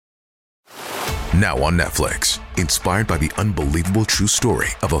Now on Netflix, inspired by the unbelievable true story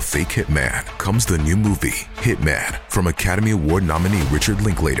of a fake hitman, comes the new movie, Hitman, from Academy Award nominee Richard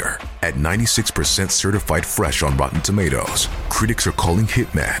Linklater. At 96% certified fresh on Rotten Tomatoes, critics are calling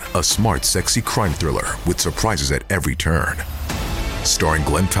Hitman a smart, sexy crime thriller with surprises at every turn. Starring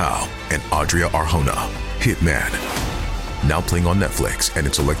Glenn Powell and Adria Arjona, Hitman. Now playing on Netflix and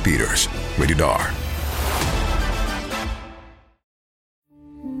in select theaters. Rated R.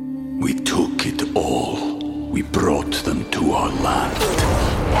 We took it all. We brought them to our land.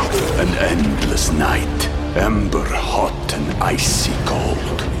 An endless night, ember hot and icy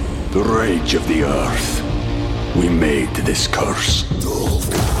cold. The rage of the earth. We made this curse.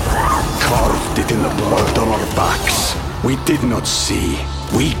 Carved it in the blood on our backs. We did not see.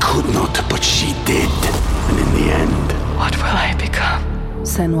 We could not, but she did. And in the end... What will I become?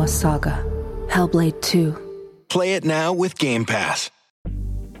 Senua's Saga. Hellblade 2. Play it now with Game Pass.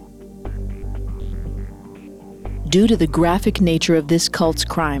 Due to the graphic nature of this cult's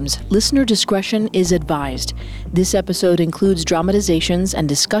crimes, listener discretion is advised. This episode includes dramatizations and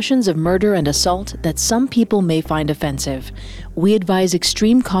discussions of murder and assault that some people may find offensive. We advise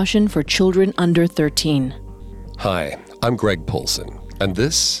extreme caution for children under 13. Hi, I'm Greg Polson, and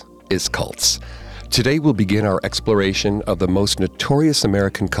this is Cults. Today we'll begin our exploration of the most notorious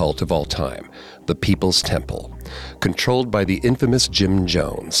American cult of all time, the People's Temple, controlled by the infamous Jim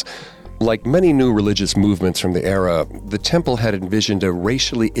Jones. Like many new religious movements from the era, the temple had envisioned a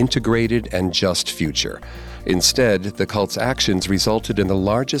racially integrated and just future. Instead, the cult's actions resulted in the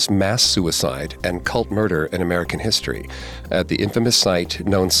largest mass suicide and cult murder in American history, at the infamous site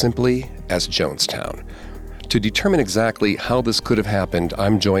known simply as Jonestown. To determine exactly how this could have happened,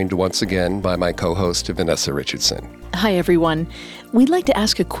 I'm joined once again by my co-host, Vanessa Richardson. Hi, everyone. We'd like to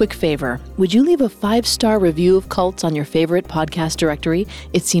ask a quick favor. Would you leave a 5-star review of Cults on your favorite podcast directory?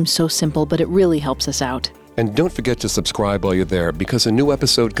 It seems so simple, but it really helps us out. And don't forget to subscribe while you're there, because a new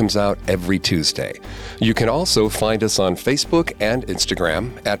episode comes out every Tuesday. You can also find us on Facebook and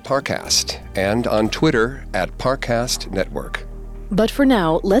Instagram at Parcast, and on Twitter at Parcast Network. But for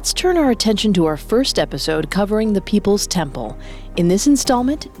now, let's turn our attention to our first episode covering the People's Temple. In this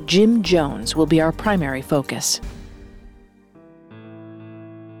installment, Jim Jones will be our primary focus.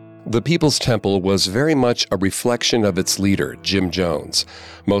 The People's Temple was very much a reflection of its leader, Jim Jones.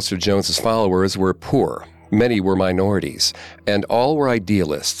 Most of Jones's followers were poor, many were minorities, and all were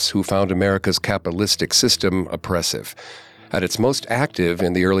idealists who found America's capitalistic system oppressive. At its most active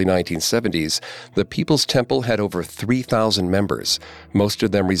in the early 1970s, the People's Temple had over 3,000 members, most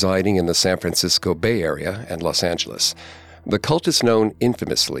of them residing in the San Francisco Bay Area and Los Angeles. The cult is known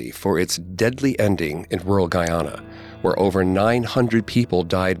infamously for its deadly ending in rural Guyana, where over 900 people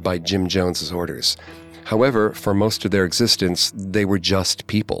died by Jim Jones's orders. However, for most of their existence, they were just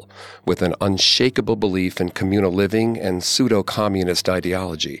people, with an unshakable belief in communal living and pseudo-communist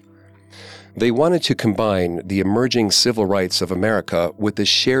ideology. They wanted to combine the emerging civil rights of America with the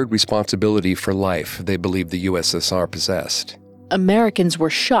shared responsibility for life they believed the USSR possessed. Americans were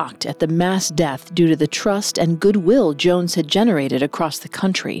shocked at the mass death due to the trust and goodwill Jones had generated across the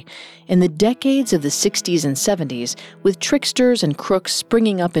country. In the decades of the 60s and 70s, with tricksters and crooks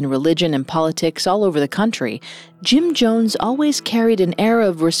springing up in religion and politics all over the country, Jim Jones always carried an air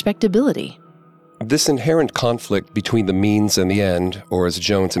of respectability. This inherent conflict between the means and the end, or as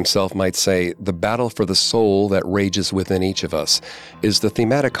Jones himself might say, the battle for the soul that rages within each of us, is the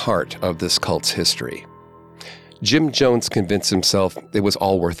thematic heart of this cult's history. Jim Jones convinced himself it was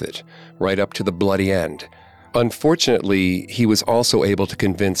all worth it, right up to the bloody end. Unfortunately, he was also able to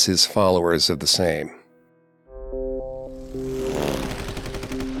convince his followers of the same.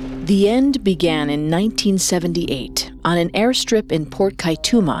 The end began in 1978 on an airstrip in Port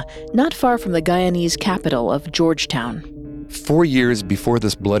Kaituma, not far from the Guyanese capital of Georgetown. 4 years before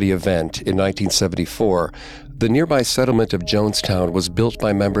this bloody event in 1974, the nearby settlement of Jonestown was built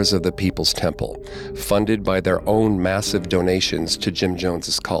by members of the People's Temple, funded by their own massive donations to Jim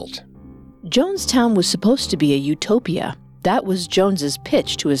Jones's cult. Jonestown was supposed to be a utopia. That was Jones's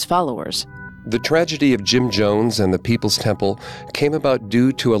pitch to his followers. The tragedy of Jim Jones and the People's Temple came about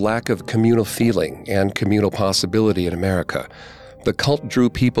due to a lack of communal feeling and communal possibility in America. The cult drew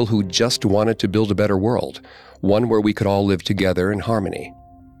people who just wanted to build a better world, one where we could all live together in harmony.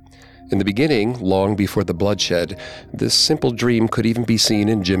 In the beginning, long before the bloodshed, this simple dream could even be seen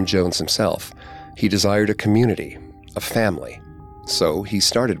in Jim Jones himself. He desired a community, a family. So he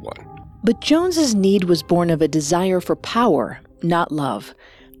started one. But Jones's need was born of a desire for power, not love.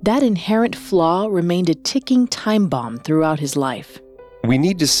 That inherent flaw remained a ticking time bomb throughout his life. We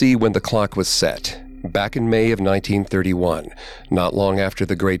need to see when the clock was set. back in May of 1931, not long after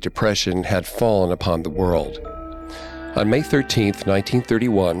the Great Depression had fallen upon the world. On May 13,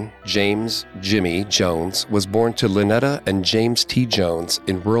 1931, James Jimmy Jones was born to Lynetta and James T. Jones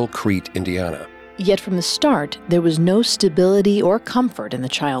in rural Crete, Indiana. Yet from the start, there was no stability or comfort in the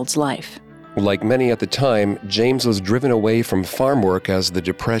child's life. Like many at the time, James was driven away from farm work as the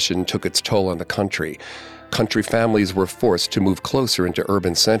Depression took its toll on the country. Country families were forced to move closer into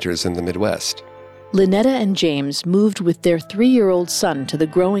urban centers in the Midwest. Lynetta and James moved with their 3-year-old son to the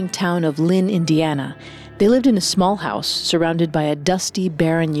growing town of Lynn, Indiana. They lived in a small house surrounded by a dusty,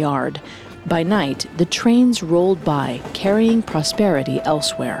 barren yard. By night, the trains rolled by, carrying prosperity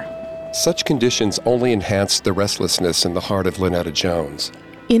elsewhere. Such conditions only enhanced the restlessness in the heart of Lynetta Jones.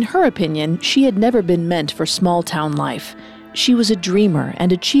 In her opinion, she had never been meant for small-town life. She was a dreamer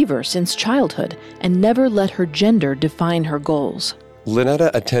and achiever since childhood and never let her gender define her goals. Lynetta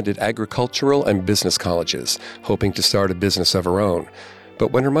attended agricultural and business colleges, hoping to start a business of her own.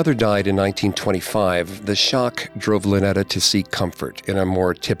 But when her mother died in 1925, the shock drove Lynetta to seek comfort in a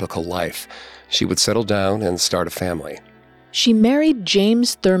more typical life. She would settle down and start a family. She married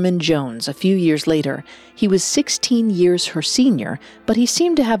James Thurman Jones a few years later. He was 16 years her senior, but he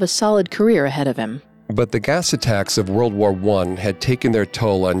seemed to have a solid career ahead of him. But the gas attacks of World War I had taken their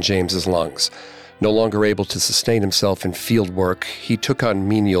toll on James's lungs. No longer able to sustain himself in field work, he took on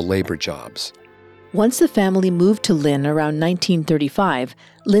menial labor jobs. Once the family moved to Lynn around 1935,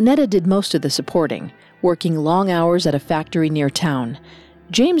 Lynetta did most of the supporting, working long hours at a factory near town.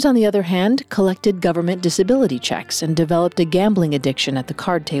 James, on the other hand, collected government disability checks and developed a gambling addiction at the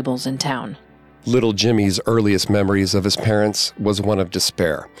card tables in town. Little Jimmy's earliest memories of his parents was one of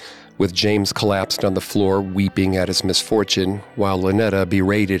despair, with James collapsed on the floor weeping at his misfortune, while Lynetta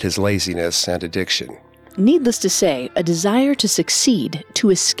berated his laziness and addiction. Needless to say, a desire to succeed, to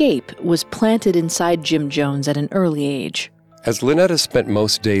escape, was planted inside Jim Jones at an early age. As Lynetta spent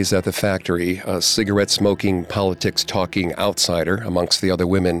most days at the factory, a cigarette-smoking, politics-talking outsider amongst the other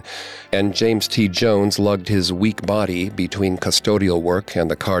women, and James T. Jones lugged his weak body between custodial work and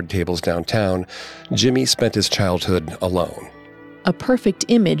the card tables downtown, Jimmy spent his childhood alone. A perfect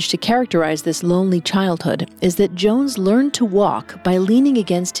image to characterize this lonely childhood is that Jones learned to walk by leaning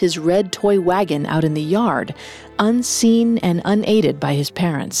against his red toy wagon out in the yard, unseen and unaided by his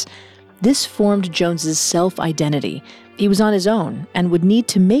parents. This formed Jones's self-identity. He was on his own and would need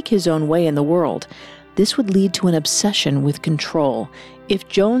to make his own way in the world. This would lead to an obsession with control. If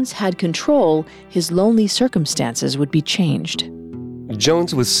Jones had control, his lonely circumstances would be changed.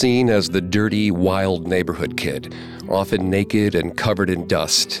 Jones was seen as the dirty, wild neighborhood kid. Often naked and covered in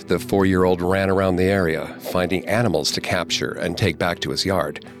dust, the 4-year-old ran around the area, finding animals to capture and take back to his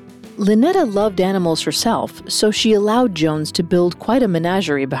yard. Lynetta loved animals herself, so she allowed Jones to build quite a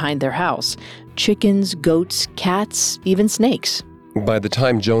menagerie behind their house. Chickens, goats, cats, even snakes. By the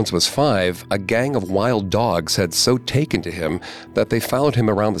time Jones was 5, a gang of wild dogs had so taken to him that they followed him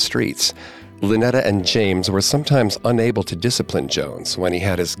around the streets. Lynetta and James were sometimes unable to discipline Jones when he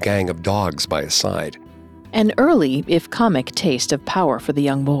had his gang of dogs by his side. An early, if comic, taste of power for the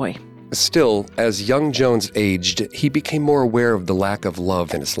young boy. Still, as young Jones aged, he became more aware of the lack of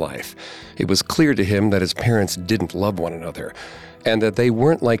love in his life. It was clear to him that his parents didn't love one another, and that they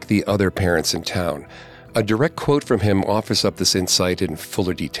weren't like the other parents in town. A direct quote from him offers up this insight in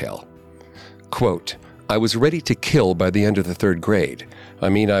fuller detail. Quote, "I was ready to kill by the end of the 3rd grade. I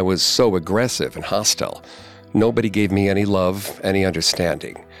mean, I was so aggressive and hostile. Nobody gave me any love, any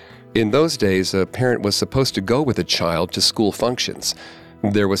understanding. In those days, a parent was supposed to go with a child to school functions.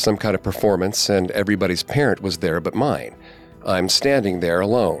 There was some kind of performance, and everybody's parent was there but mine. I'm standing there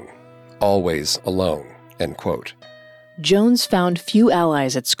alone. Always alone." End quote. Jones found few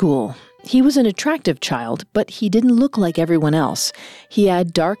allies at school. He was an attractive child, but he didn't look like everyone else. He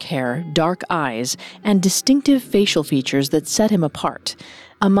had dark hair, dark eyes, and distinctive facial features that set him apart.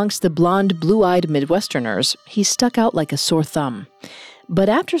 Amongst the blonde, blue-eyed Midwesterners, he stuck out like a sore thumb. But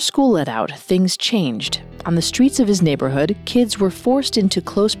after school let out, things changed. On the streets of his neighborhood, kids were forced into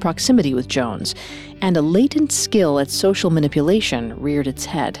close proximity with Jones, and a latent skill at social manipulation reared its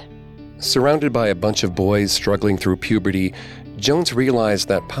head. Surrounded by a bunch of boys struggling through puberty, Jones realized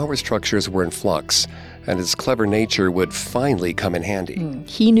that power structures were in flux, and his clever nature would finally come in handy.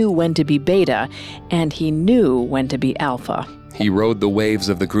 He knew when to be beta, and he knew when to be alpha. He rode the waves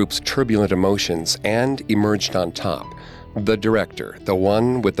of the group's turbulent emotions and emerged on top. The director, the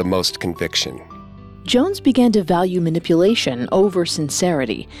one with the most conviction. Jones began to value manipulation over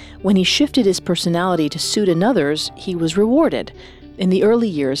sincerity. When he shifted his personality to suit another's, he was rewarded. In the early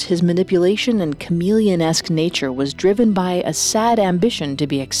years, his manipulation and chameleon-esque nature was driven by a sad ambition to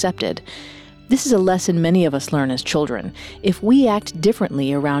be accepted. This is a lesson many of us learn as children. If we act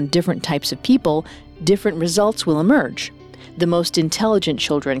differently around different types of people, different results will emerge. The most intelligent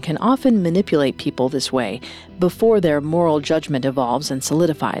children can often manipulate people this way before their moral judgment evolves and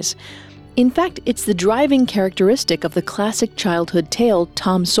solidifies. In fact, it's the driving characteristic of the classic childhood tale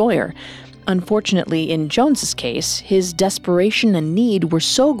Tom Sawyer. Unfortunately, in Jones's case, his desperation and need were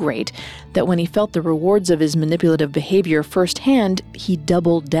so great that when he felt the rewards of his manipulative behavior firsthand, he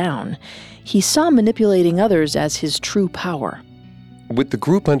doubled down. He saw manipulating others as his true power. With the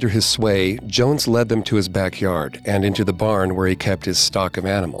group under his sway, Jones led them to his backyard and into the barn where he kept his stock of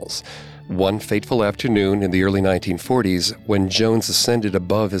animals. One fateful afternoon in the early 1940s, when Jones ascended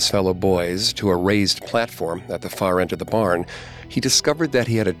above his fellow boys to a raised platform at the far end of the barn, he discovered that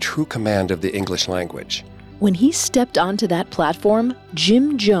he had a true command of the English language. When he stepped onto that platform,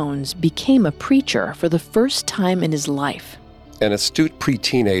 Jim Jones became a preacher for the first time in his life. An astute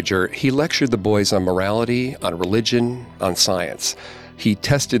pre-teenager, he lectured the boys on morality, on religion, on science. He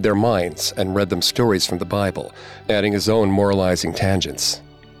tested their minds and read them stories from the Bible, adding his own moralizing tangents.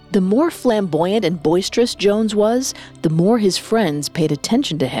 The more flamboyant and boisterous Jones was, the more his friends paid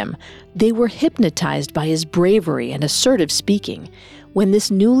attention to him. They were hypnotized by his bravery and assertive speaking. When this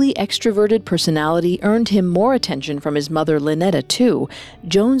newly extroverted personality earned him more attention from his mother Lynetta, too,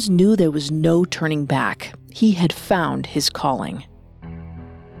 Jones knew there was no turning back. He had found his calling.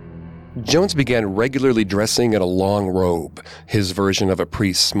 Jones began regularly dressing in a long robe, his version of a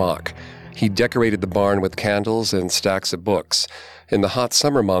priest's smock. He decorated the barn with candles and stacks of books. In the hot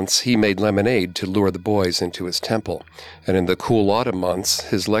summer months, he made lemonade to lure the boys into his temple. And in the cool autumn months,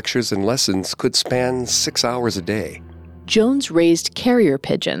 his lectures and lessons could span 6 hours a day. Jones raised carrier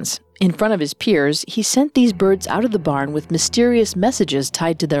pigeons. In front of his peers, he sent these birds out of the barn with mysterious messages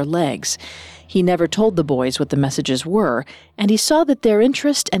tied to their legs. He never told the boys what the messages were, and he saw that their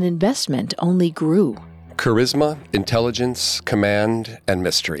interest and investment only grew. Charisma, intelligence, command, and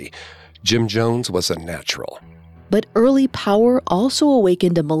mystery. Jim Jones was a natural. But early power also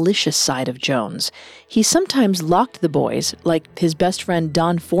awakened a malicious side of Jones. He sometimes locked the boys, like his best friend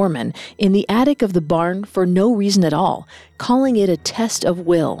Don Foreman, in the attic of the barn for no reason at all, calling it a test of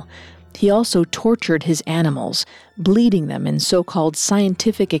will. He also tortured his animals, bleeding them in so-called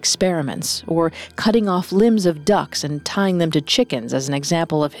scientific experiments, or cutting off limbs of ducks and tying them to chickens as an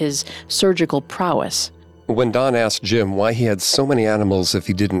example of his surgical prowess. When Don asked Jim why he had so many animals if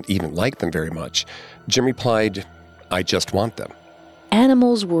he didn't even like them very much, Jim replied, "I just want them."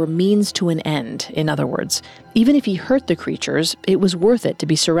 Animals were means to an end, in other words. Even if he hurt the creatures, it was worth it to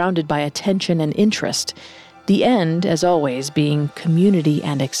be surrounded by attention and interest. The end, as always, being community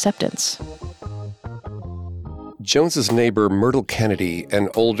and acceptance. Jones's neighbor Myrtle Kennedy, an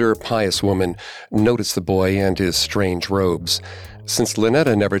older, pious woman, noticed the boy and his strange robes. Since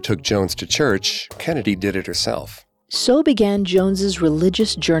Lynetta never took Jones to church, Kennedy did it herself. So began Jones's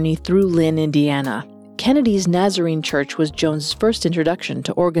religious journey through Lynn, Indiana. Kennedy's Nazarene Church was Jones's first introduction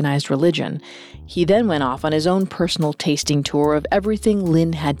to organized religion. He then went off on his own personal tasting tour of everything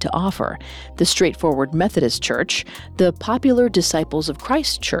Lynn had to offer: the straightforward Methodist Church, the popular Disciples of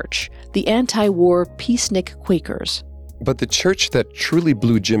Christ Church, the anti-war Peacenik Quakers. But the church that truly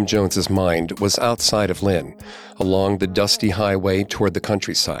blew Jim Jones's mind was outside of Lynn, along the dusty highway toward the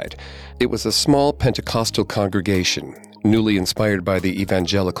countryside. It was a small Pentecostal congregation, newly inspired by the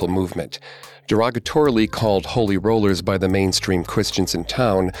evangelical movement. Derogatorily called holy rollers by the mainstream Christians in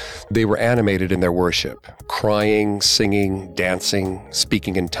town, they were animated in their worship, crying, singing, dancing,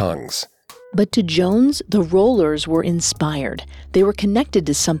 speaking in tongues. But to Jones, the rollers were inspired. They were connected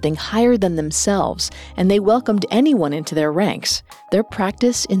to something higher than themselves, and they welcomed anyone into their ranks. Their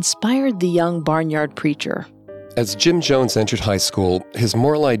practice inspired the young barnyard preacher. As Jim Jones entered high school, his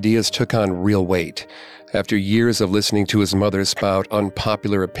moral ideas took on real weight. After years of listening to his mother spout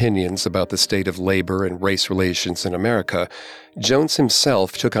unpopular opinions about the state of labor and race relations in America, Jones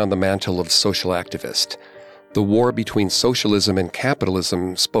himself took on the mantle of social activist. The war between socialism and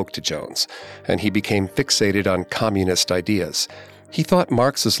capitalism spoke to Jones, and he became fixated on communist ideas. He thought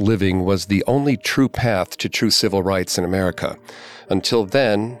Marxist living was the only true path to true civil rights in America. Until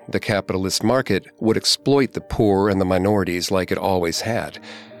then, the capitalist market would exploit the poor and the minorities like it always had.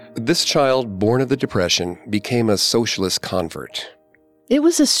 This child, born of the Depression, became a socialist convert. It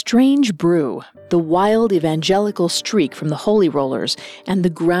was a strange brew, the wild evangelical streak from the Holy Rollers and the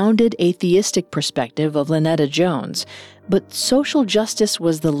grounded atheistic perspective of Lynetta Jones. But social justice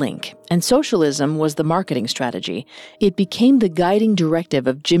was the link, and socialism was the marketing strategy. It became the guiding directive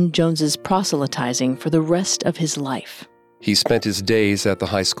of Jim Jones's proselytizing for the rest of his life. He spent his days at the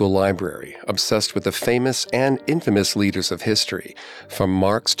high school library, obsessed with the famous and infamous leaders of history, from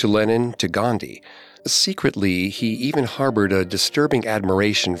Marx to Lenin to Gandhi. Secretly, he even harbored a disturbing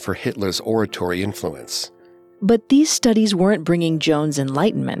admiration for Hitler's oratory influence. But these studies weren't bringing Jones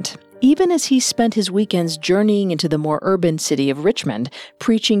enlightenment. Even as he spent his weekends journeying into the more urban city of Richmond,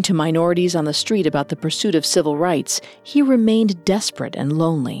 preaching to minorities on the street about the pursuit of civil rights, he remained desperate and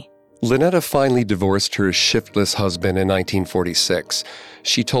lonely. Lynetta finally divorced her shiftless husband in 1946.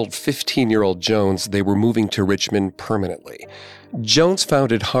 She told 15-year-old Jones they were moving to Richmond permanently. Jones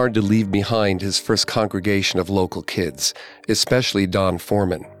found it hard to leave behind his first congregation of local kids, especially Don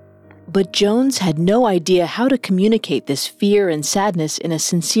Foreman. But Jones had no idea how to communicate this fear and sadness in a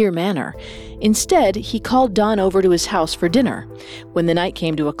sincere manner. Instead, he called Don over to his house for dinner. When the night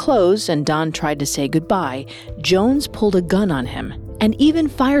came to a close and Don tried to say goodbye, Jones pulled a gun on him and even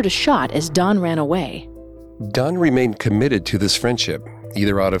fired a shot as Don ran away. Don remained committed to this friendship,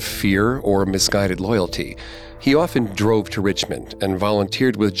 either out of fear or misguided loyalty. He often drove to Richmond and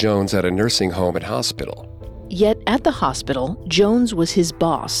volunteered with Jones at a nursing home and hospital. Yet at the hospital, Jones was his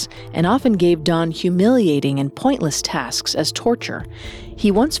boss and often gave Don humiliating and pointless tasks as torture. He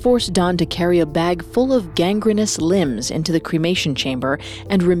once forced Don to carry a bag full of gangrenous limbs into the cremation chamber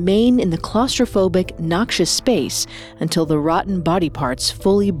and remain in the claustrophobic, noxious space until the rotten body parts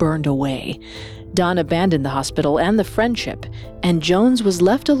fully burned away. Don abandoned the hospital and the friendship, and Jones was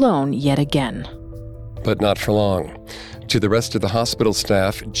left alone yet again. But not for long. To the rest of the hospital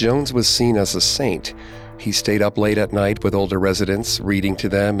staff, Jones was seen as a saint. He stayed up late at night with older residents, reading to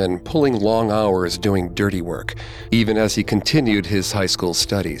them and pulling long hours doing dirty work, even as he continued his high school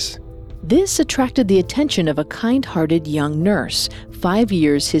studies. This attracted the attention of a kind-hearted young nurse, 5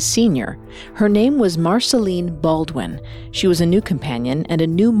 years his senior. Her name was Marceline Baldwin. She was a new companion and a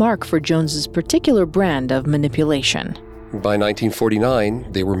new mark for Jones's particular brand of manipulation. By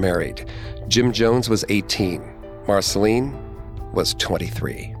 1949, they were married. Jim Jones was 18. Marceline was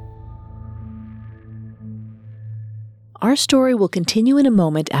 23. Our story will continue in a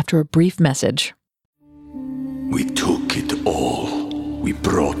moment after a brief message. We took it all. We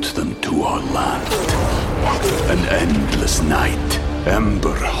brought them to our land. An endless night,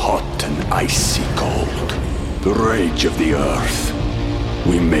 ember hot and icy cold. The rage of the earth.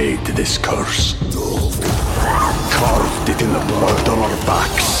 We made this curse. Carved it in the blood on our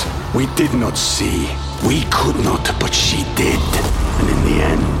backs. We did not see. We could not, but she did. And in the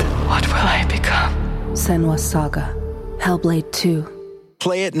end... What will I become? Senua's Saga. Hellblade 2.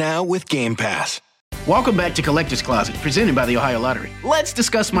 Play it now with Game Pass. Welcome back to Collector's Closet, presented by the Ohio Lottery. Let's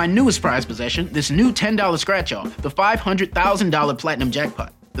discuss my newest prize possession, this new $10 scratch-off, the $500,000 Platinum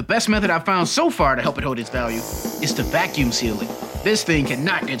Jackpot. The best method I've found so far to help it hold its value is to vacuum seal it. This thing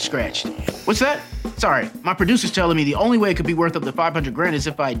cannot get scratched. What's that? Sorry, my producer's telling me the only way it could be worth up to $500,000 is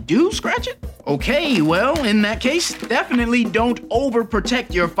if I do scratch it? Okay, well, in that case, definitely don't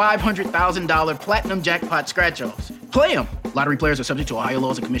overprotect your $500,000 Platinum Jackpot scratch-offs. Play them. Lottery players are subject to Ohio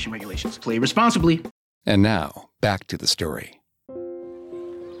laws and commission regulations. Play responsibly. And now, back to the story.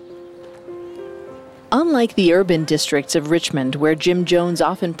 Unlike the urban districts of Richmond, where Jim Jones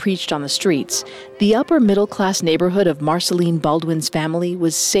often preached on the streets, the upper-middle-class neighborhood of Marceline Baldwin's family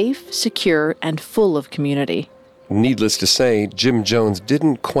was safe, secure, and full of community. Needless to say, Jim Jones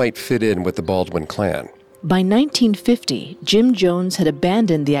didn't quite fit in with the Baldwin clan. By 1950, Jim Jones had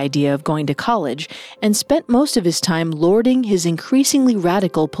abandoned the idea of going to college and spent most of his time lording his increasingly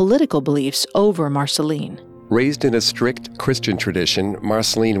radical political beliefs over Marceline. Raised in a strict Christian tradition,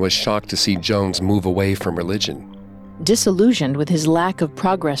 Marceline was shocked to see Jones move away from religion. Disillusioned with his lack of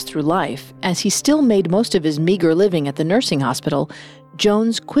progress through life, as he still made most of his meager living at the nursing hospital,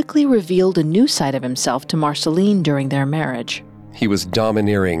 Jones quickly revealed a new side of himself to Marceline during their marriage. He was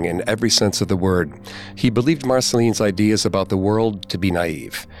domineering in every sense of the word. He believed Marceline's ideas about the world to be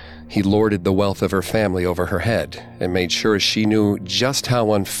naive. He lorded the wealth of her family over her head and made sure she knew just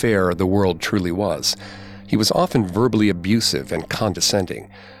how unfair the world truly was. He was often verbally abusive and condescending.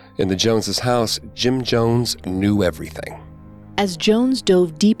 In the Joneses' house, Jim Jones knew everything. As Jones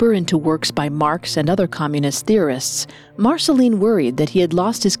dove deeper into works by Marx and other communist theorists, Marceline worried that he had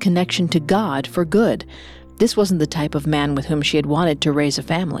lost his connection to God for good. This wasn't the type of man with whom she had wanted to raise a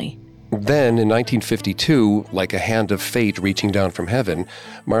family. Then, in 1952, like a hand of fate reaching down from heaven,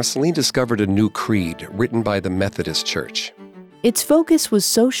 Marceline discovered a new creed written by the Methodist Church. Its focus was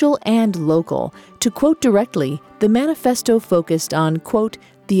social and local. To quote directly, the manifesto focused on, quote,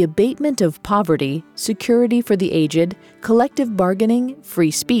 the abatement of poverty, security for the aged, collective bargaining, free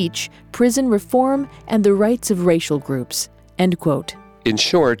speech, prison reform, and the rights of racial groups, end quote. In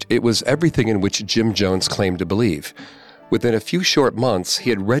short, it was everything in which Jim Jones claimed to believe. Within a few short months, he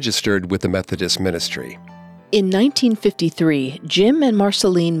had registered with the Methodist ministry. In 1953, Jim and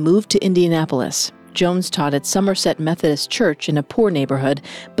Marceline moved to Indianapolis. Jones taught at Somerset Methodist Church in a poor neighborhood,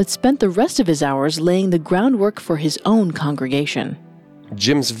 but spent the rest of his hours laying the groundwork for his own congregation.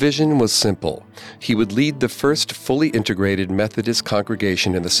 Jim's vision was simple. He would lead the first fully integrated Methodist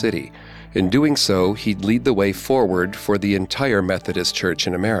congregation in the city. In doing so, he'd lead the way forward for the entire Methodist Church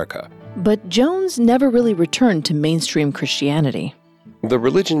in America. But Jones never really returned to mainstream Christianity. The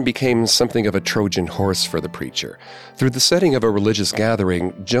religion became something of a Trojan horse for the preacher. Through the setting of a religious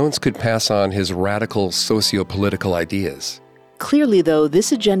gathering, Jones could pass on his radical socio-political ideas. Clearly, though,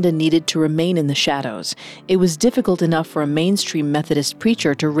 this agenda needed to remain in the shadows. It was difficult enough for a mainstream Methodist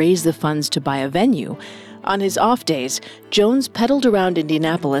preacher to raise the funds to buy a venue. On his off days, Jones peddled around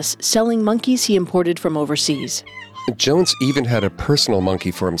Indianapolis, selling monkeys he imported from overseas. Jones even had a personal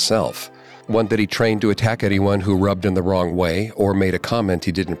monkey for himself, one that he trained to attack anyone who rubbed him the wrong way or made a comment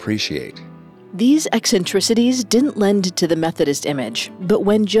he didn't appreciate. These eccentricities didn't lend to the Methodist image, but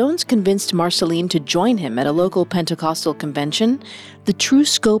when Jones convinced Marceline to join him at a local Pentecostal convention, the true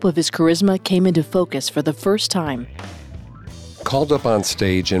scope of his charisma came into focus for the first time. Called up on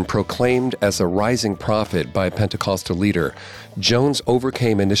stage and proclaimed as a rising prophet by a Pentecostal leader, Jones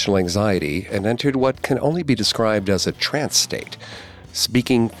overcame initial anxiety and entered what can only be described as a trance state.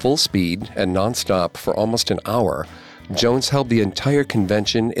 Speaking full speed and nonstop for almost an hour, Jones held the entire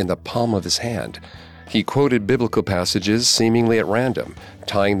convention in the palm of his hand. He quoted biblical passages seemingly at random,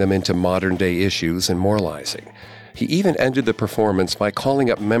 tying them into modern-day issues and moralizing. He even ended the performance by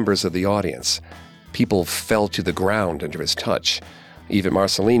calling up members of the audience. People fell to the ground under his touch. Even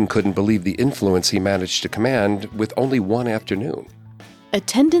Marceline couldn't believe the influence he managed to command with only one afternoon.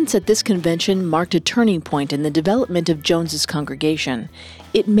 Attendance at this convention marked a turning point in the development of Jones's congregation.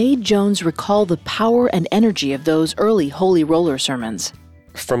 It made Jones recall the power and energy of those early Holy Roller sermons.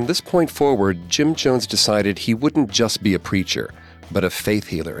 From this point forward, Jim Jones decided he wouldn't just be a preacher, but a faith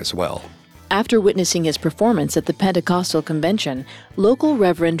healer as well. After witnessing his performance at the Pentecostal convention, local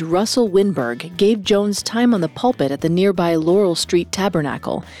Reverend Russell Winberg gave Jones time on the pulpit at the nearby Laurel Street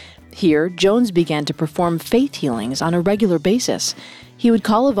Tabernacle. Here, Jones began to perform faith healings on a regular basis. He would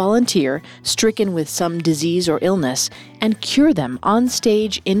call a volunteer, stricken with some disease or illness, and cure them on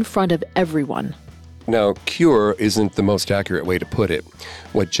stage in front of everyone. Now, cure isn't the most accurate way to put it.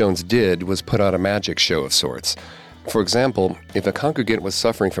 What Jones did was put on a magic show of sorts. For example, if a congregant was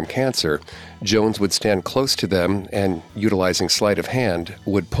suffering from cancer, Jones would stand close to them and, utilizing sleight of hand,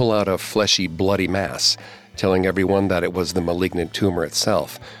 would pull out a fleshy, bloody mass, telling everyone that it was the malignant tumor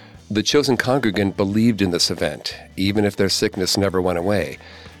itself. The chosen congregant believed in this event, even if their sickness never went away.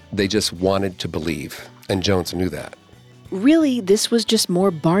 They just wanted to believe, and Jones knew that. Really, this was just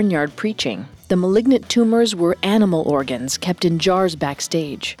more barnyard preaching. The malignant tumors were animal organs kept in jars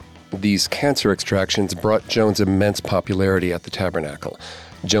backstage. These cancer extractions brought Jones immense popularity at the tabernacle.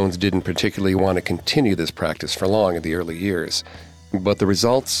 Jones didn't particularly want to continue this practice for long in the early years, but the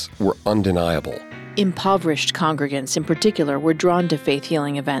results were undeniable. Impoverished congregants in particular were drawn to faith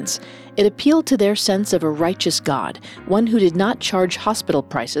healing events. It appealed to their sense of a righteous God, one who did not charge hospital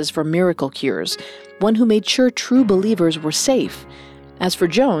prices for miracle cures, one who made sure true believers were safe. As for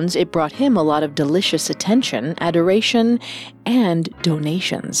Jones, it brought him a lot of delicious attention, adoration, and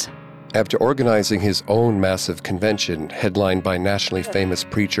donations. After organizing his own massive convention, headlined by nationally famous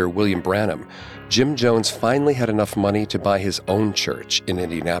preacher William Branham, Jim Jones finally had enough money to buy his own church in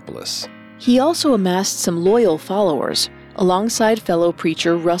Indianapolis. He also amassed some loyal followers. Alongside fellow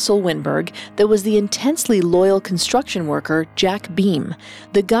preacher Russell Winberg, there was the intensely loyal construction worker Jack Beam,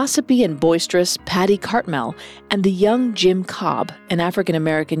 the gossipy and boisterous Patty Cartmel, and the young Jim Cobb, an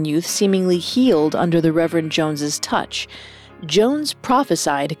African-American youth seemingly healed under the Reverend Jones's touch. Jones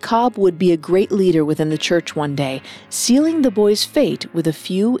prophesied Cobb would be a great leader within the church one day, sealing the boy's fate with a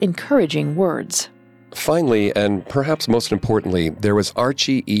few encouraging words. Finally, and perhaps most importantly, there was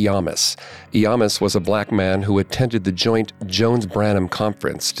Archie Iyamis. Iyamis was a black man who attended the joint Jones-Branham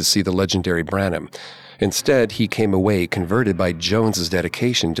conference to see the legendary Branham. Instead, he came away converted by Jones's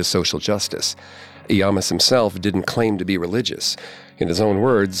dedication to social justice. Iyamis himself didn't claim to be religious. In his own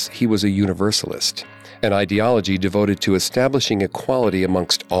words, he was a universalist, an ideology devoted to establishing equality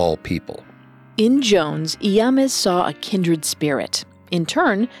amongst all people. In Jones, Iyamis saw a kindred spirit. In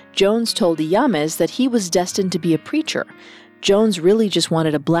turn, Jones told Iyamis that he was destined to be a preacher. Jones really just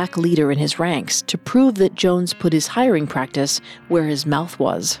wanted a black leader in his ranks to prove that Jones put his hiring practice where his mouth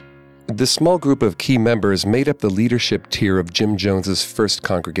was. This small group of key members made up the leadership tier of Jim Jones's first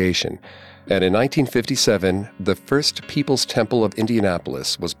congregation. And in 1957, the First People's Temple of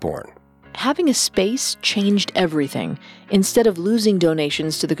Indianapolis was born. having a space changed everything. Instead of losing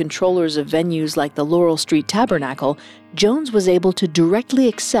donations to the controllers of venues like the Laurel Street Tabernacle, Jones was able to directly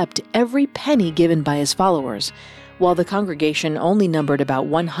accept every penny given by his followers. While the congregation only numbered about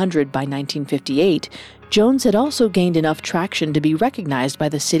 100 by 1958, Jones had also gained enough traction to be recognized by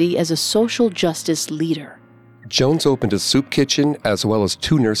the city as a social justice leader. Jones opened a soup kitchen as well as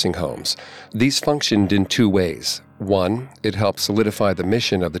 2 nursing homes. These functioned in 2 ways. 1, it helped solidify the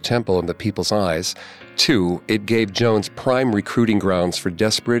mission of the temple in the people's eyes. 2, it gave Jones prime recruiting grounds for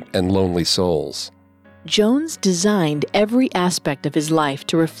desperate and lonely souls. Jones designed every aspect of his life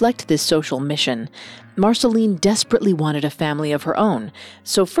to reflect this social mission. Marceline desperately wanted a family of her own.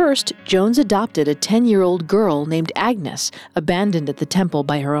 So first, Jones adopted a 10-year-old girl named Agnes, abandoned at the temple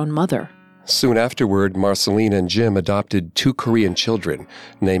by her own mother. Soon afterward, Marceline and Jim adopted 2 Korean children,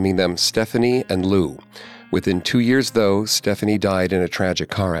 naming them Stephanie and Lou. Within 2 years, though, Stephanie died in a tragic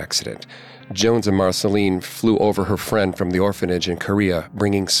car accident. Jones and Marceline flew over her friend from the orphanage in Korea,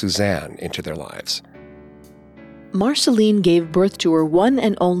 bringing Suzanne into their lives. Marceline gave birth to her one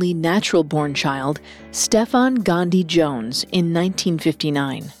and only natural-born child, Stephan Gandhi Jones, in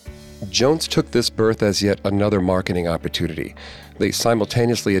 1959. Jones took this birth as yet another marketing opportunity. They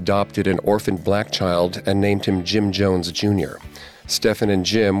simultaneously adopted an orphaned black child and named him Jim Jones Jr. Stephan and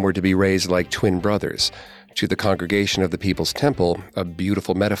Jim were to be raised like twin brothers. To the congregation of the People's Temple, a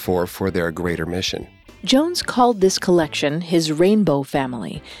beautiful metaphor for their greater mission. Jones called this collection his Rainbow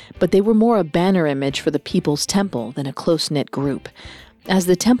Family, but they were more a banner image for the People's Temple than a close-knit group. As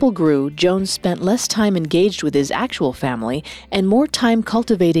the temple grew, Jones spent less time engaged with his actual family and more time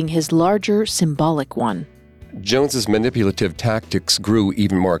cultivating his larger, symbolic one. Jones's manipulative tactics grew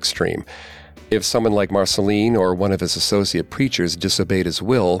even more extreme. If someone like Marceline or one of his associate preachers disobeyed his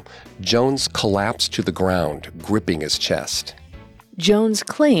will, Jones collapsed to the ground, gripping his chest. Jones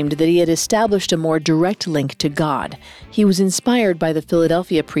claimed that he had established a more direct link to God. He was inspired by the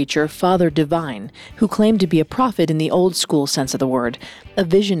Philadelphia preacher Father Divine, who claimed to be a prophet in the old-school sense of the word, a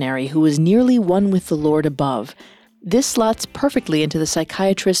visionary who was nearly one with the Lord above. This slots perfectly into the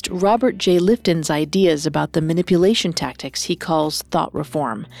psychiatrist Robert J. Lifton's ideas about the manipulation tactics he calls thought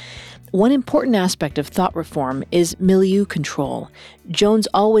reform. One important aspect of thought reform is milieu control. Jones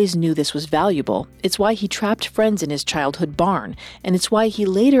always knew this was valuable. It's why he trapped friends in his childhood barn, and it's why he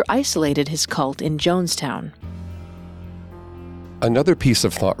later isolated his cult in Jonestown. Another piece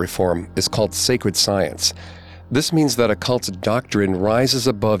of thought reform is called sacred science. This means that a cult's doctrine rises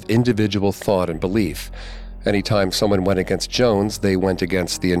above individual thought and belief. Anytime someone went against Jones, they went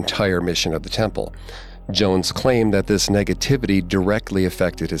against the entire mission of the temple. Jones claimed that this negativity directly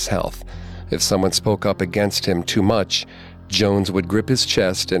affected his health. If someone spoke up against him too much, Jones would grip his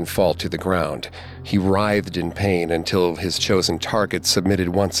chest and fall to the ground. He writhed in pain until his chosen target submitted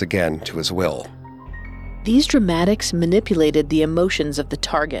once again to his will. These dramatics manipulated the emotions of the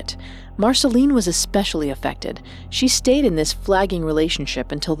target. Marceline was especially affected. She stayed in this flagging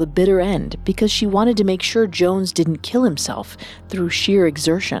relationship until the bitter end because she wanted to make sure Jones didn't kill himself through sheer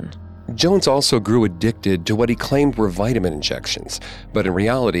exertion. Jones also grew addicted to what he claimed were vitamin injections, but in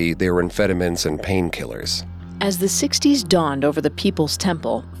reality, they were amphetamines and painkillers. As the 60s dawned over the People's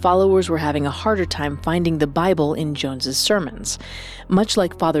Temple, followers were having a harder time finding the Bible in Jones's sermons. Much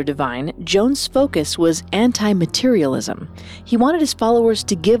like Father Divine, Jones' focus was anti-materialism. He wanted his followers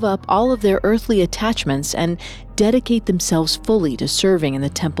to give up all of their earthly attachments and dedicate themselves fully to serving in the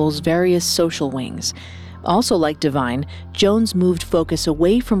temple's various social wings. Also like Divine, Jones moved focus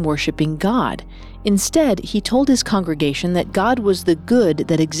away from worshiping God. Instead, he told his congregation that God was the good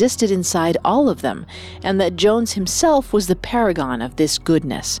that existed inside all of them, and that Jones himself was the paragon of this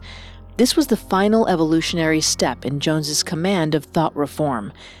goodness. This was the final evolutionary step in Jones's command of thought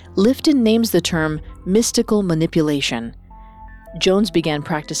reform. Lifton names the term mystical manipulation. Jones began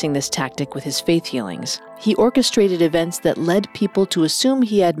practicing this tactic with his faith healings. He orchestrated events that led people to assume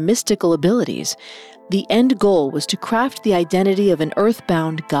he had mystical abilities. The end goal was to craft the identity of an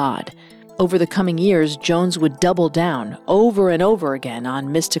earthbound God. Over the coming years, Jones would double down over and over again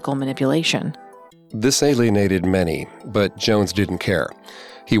on mystical manipulation. This alienated many, but Jones didn't care.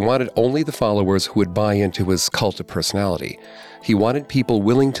 He wanted only the followers who would buy into his cult of personality. He wanted people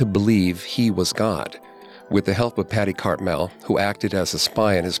willing to believe he was God. With the help of Patty Cartmel, who acted as a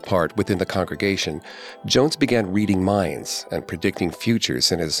spy on his part within the congregation, Jones began reading minds and predicting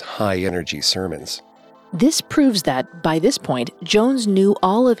futures in his high-energy sermons. This proves that, by this point, Jones knew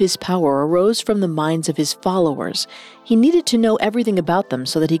all of his power arose from the minds of his followers. He needed to know everything about them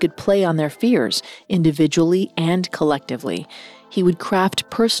so that he could play on their fears, individually and collectively. He would craft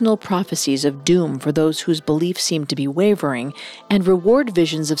personal prophecies of doom for those whose beliefs seemed to be wavering, and reward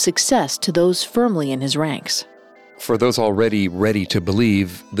visions of success to those firmly in his ranks. For those already ready to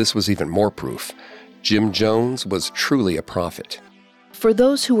believe, this was even more proof. Jim Jones was truly a prophet. For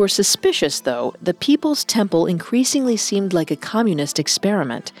those who were suspicious, though, the People's Temple increasingly seemed like a communist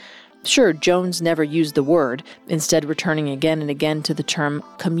experiment. Sure, Jones never used the word, instead returning again and again to the term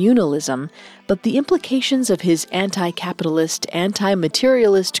communalism, but the implications of his anti-capitalist,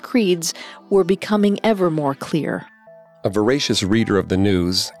 anti-materialist creeds were becoming ever more clear. A voracious reader of the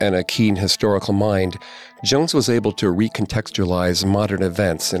news and a keen historical mind, Jones was able to recontextualize modern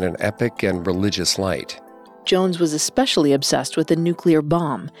events in an epic and religious light. Jones was especially obsessed with the nuclear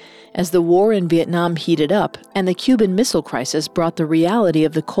bomb. As the war in Vietnam heated up and the Cuban Missile Crisis brought the reality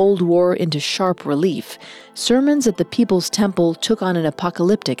of the Cold War into sharp relief, sermons at the People's Temple took on an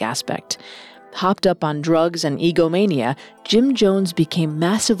apocalyptic aspect. Hopped up on drugs and egomania, Jim Jones became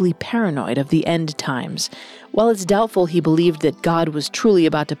massively paranoid of the end times. While it's doubtful he believed that God was truly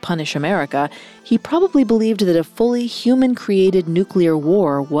about to punish America, he probably believed that a fully human-created nuclear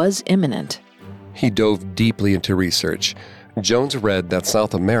war was imminent. He dove deeply into research. Jones read that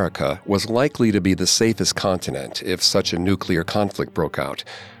South America was likely to be the safest continent if such a nuclear conflict broke out,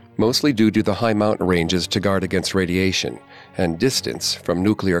 mostly due to the high mountain ranges to guard against radiation and distance from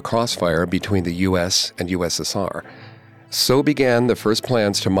nuclear crossfire between the U.S. and USSR. So began the first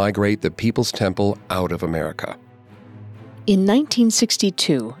plans to migrate the People's Temple out of America. In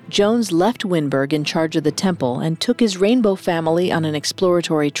 1962, Jones left Wynberg in charge of the temple and took his Rainbow family on an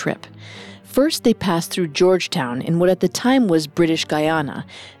exploratory trip. First, they passed through Georgetown in what at the time was British Guyana.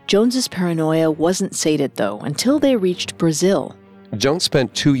 Jones's paranoia wasn't sated, though, until they reached Brazil. Jones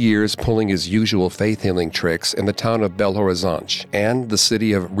spent 2 years pulling his usual faith-healing tricks in the town of Belo Horizonte and the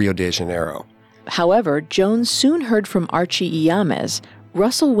city of Rio de Janeiro. However, Jones soon heard from Archie Iamez.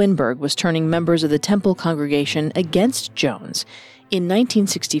 Russell Wynberg was turning members of the temple congregation against Jones. In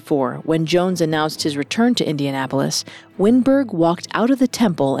 1964, when Jones announced his return to Indianapolis, Wynberg walked out of the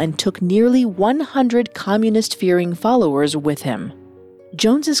temple and took nearly 100 communist-fearing followers with him.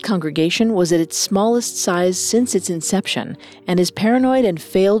 Jones's congregation was at its smallest size since its inception, and his paranoid and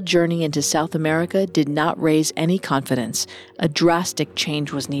failed journey into South America did not raise any confidence. A drastic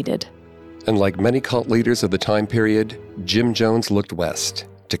change was needed. And like many cult leaders of the time period, Jim Jones looked west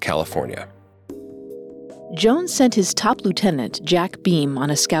to California. Jones sent his top lieutenant, Jack Beam, on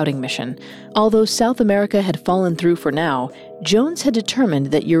a scouting mission. Although South America had fallen through for now, Jones had determined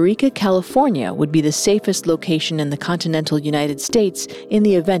that Eureka, California would be the safest location in the continental United States in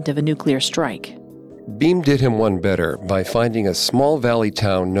the event of a nuclear strike. Beam did him one better by finding a small valley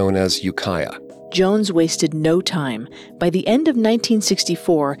town known as Ukiah. Jones wasted no time. By the end of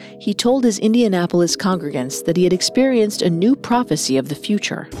 1964, he told his Indianapolis congregants that he had experienced a new prophecy of the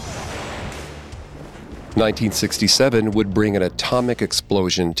future. 1967 would bring an atomic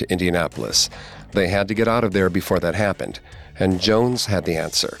explosion to Indianapolis. They had to get out of there before that happened, and Jones had the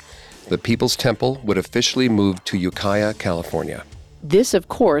answer. The People's Temple would officially move to Ukiah, California. This, of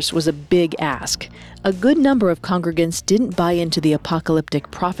course, was a big ask. A good number of congregants didn't buy into the apocalyptic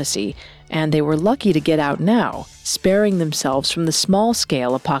prophecy, and they were lucky to get out now, sparing themselves from the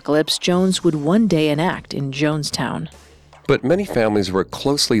small-scale apocalypse Jones would one day enact in Jonestown. But many families were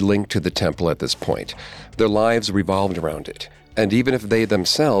closely linked to the temple at this point. Their lives revolved around it. And even if they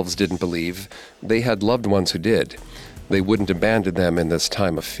themselves didn't believe, they had loved ones who did. They wouldn't abandon them in this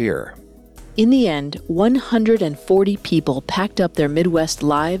time of fear. In the end, 140 people packed up their Midwest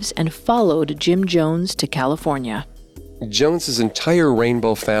lives and followed Jim Jones to California. Jones's entire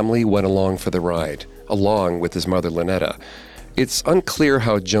Rainbow family went along for the ride, along with his mother Lynetta. It's unclear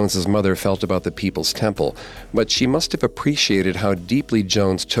how Jones's mother felt about the People's Temple, but she must have appreciated how deeply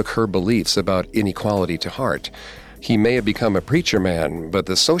Jones took her beliefs about inequality to heart. He may have become a preacher man, but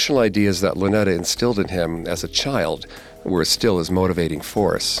the social ideas that Lynetta instilled in him as a child were still his motivating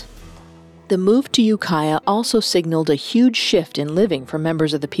force. The move to Ukiah also signaled a huge shift in living for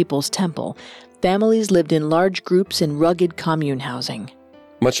members of the People's Temple. Families lived in large groups in rugged commune housing.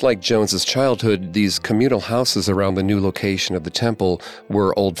 Much like Jones's childhood, these communal houses around the new location of the temple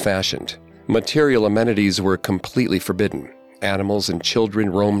were old-fashioned. Material amenities were completely forbidden. Animals and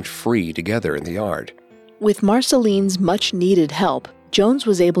children roamed free together in the yard. With Marceline's much-needed help, Jones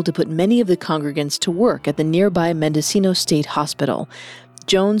was able to put many of the congregants to work at the nearby Mendocino State Hospital.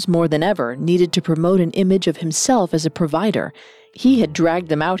 Jones, more than ever, needed to promote an image of himself as a provider. He had dragged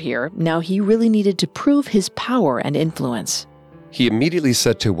them out here. Now he really needed to prove his power and influence. He immediately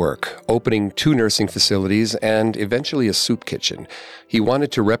set to work, opening 2 nursing facilities and eventually a soup kitchen. He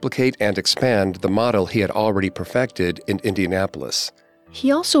wanted to replicate and expand the model he had already perfected in Indianapolis. He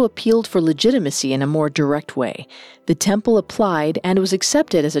also appealed for legitimacy in a more direct way. The temple applied and was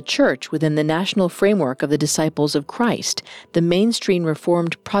accepted as a church within the national framework of the Disciples of Christ, the mainstream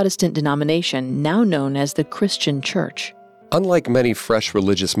Reformed Protestant denomination now known as the Christian Church. Unlike many fresh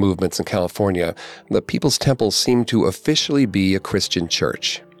religious movements in California, the People's Temple seemed to officially be a Christian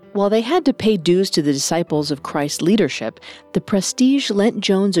church. While they had to pay dues to the Disciples of Christ leadership, the prestige lent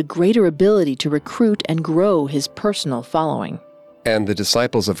Jones a greater ability to recruit and grow his personal following. And the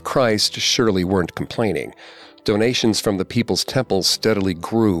Disciples of Christ surely weren't complaining. Donations from the People's Temple steadily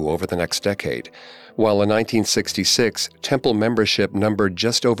grew over the next decade. While in 1966, temple membership numbered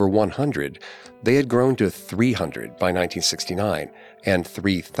just over 100, they had grown to 300 by 1969 and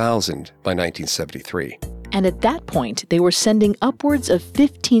 3,000 by 1973. And at that point, they were sending upwards of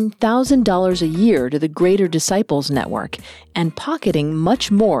 $15,000 a year to the Greater Disciples Network and pocketing much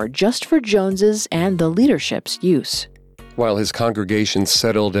more just for Jones's and the leadership's use. While his congregation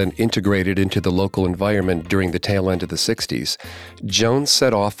settled and integrated into the local environment during the tail end of the 60s, Jones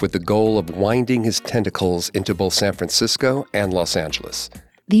set off with the goal of winding his tentacles into both San Francisco and Los Angeles.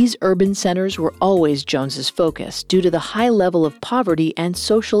 These urban centers were always Jones's focus due to the high level of poverty and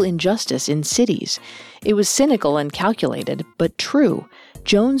social injustice in cities. It was cynical and calculated, but true.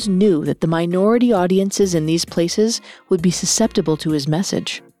 Jones knew that the minority audiences in these places would be susceptible to his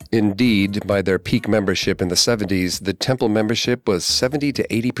message. Indeed, by their peak membership in the 70s, the temple membership was 70 to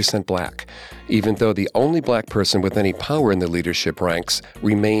 80% black, even though the only black person with any power in the leadership ranks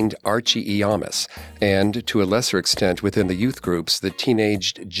remained Archie E. Amos, and to a lesser extent within the youth groups, the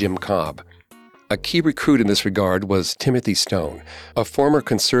teenaged Jim Cobb. A key recruit in this regard was Timothy Stone. A former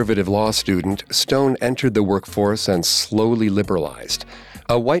conservative law student, Stone entered the workforce and slowly liberalized.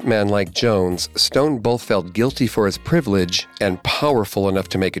 A white man like Jones, Stone both felt guilty for his privilege and powerful enough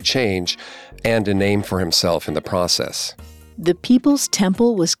to make a change, and a name for himself in the process. The People's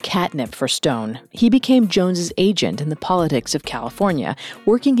Temple was catnip for Stone. He became Jones's agent in the politics of California,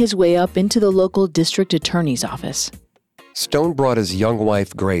 working his way up into the local district attorney's office. Stone brought his young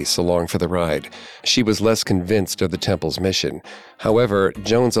wife, Grace, along for the ride. She was less convinced of the temple's mission. However,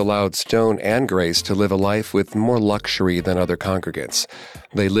 Jones allowed Stone and Grace to live a life with more luxury than other congregants.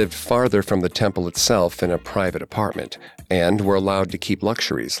 They lived farther from the temple itself in a private apartment, and were allowed to keep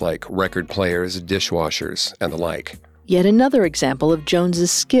luxuries like record players, dishwashers, and the like. Yet another example of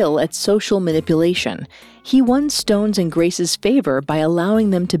Jones's skill at social manipulation. He won Stone's and Grace's favor by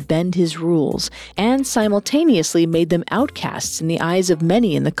allowing them to bend his rules, and simultaneously made them outcasts in the eyes of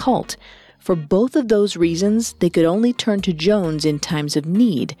many in the cult. For both of those reasons, they could only turn to Jones in times of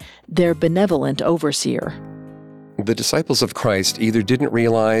need, their benevolent overseer. The Disciples of Christ either didn't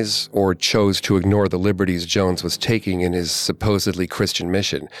realize or chose to ignore the liberties Jones was taking in his supposedly Christian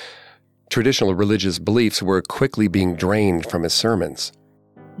mission. Traditional religious beliefs were quickly being drained from his sermons.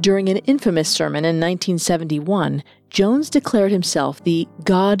 During an infamous sermon in 1971, Jones declared himself the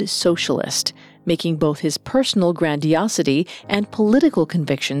God Socialist, making both his personal grandiosity and political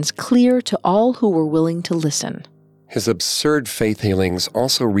convictions clear to all who were willing to listen. His absurd faith healings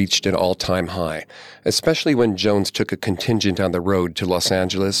also reached an all-time high, especially when Jones took a contingent on the road to Los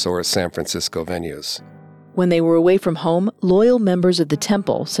Angeles or San Francisco venues. When they were away from home, loyal members of the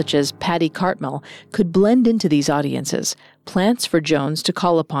temple, such as Patty Cartmel, could blend into these audiences, plants for Jones to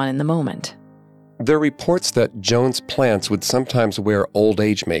call upon in the moment. There are reports that Jones' plants would sometimes wear old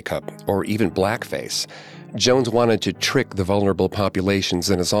age makeup or even blackface. Jones wanted to trick the vulnerable populations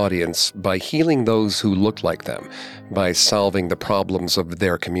in his audience by healing those who looked like them, by solving the problems of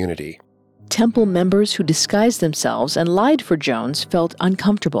their community. Temple members who disguised themselves and lied for Jones felt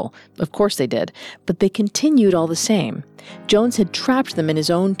uncomfortable. Of course they did, but they continued all the same. Jones had trapped them in his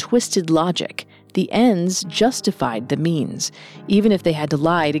own twisted logic. The ends justified the means. Even if they had to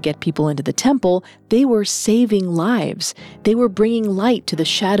lie to get people into the temple, they were saving lives. They were bringing light to the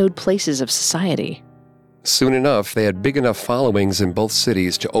shadowed places of society. Soon enough, they had big enough followings in both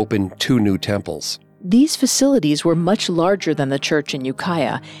cities to open 2 new temples. These facilities were much larger than the church in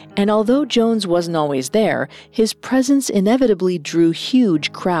Ukiah, and although Jones wasn't always there, his presence inevitably drew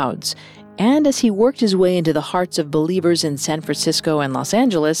huge crowds. And as he worked his way into the hearts of believers in San Francisco and Los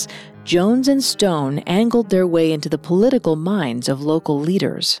Angeles, Jones and Stone angled their way into the political minds of local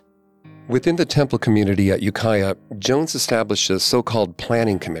leaders. Within the temple community at Ukiah, Jones established a so-called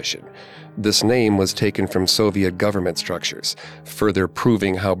planning commission. This name was taken from Soviet government structures, further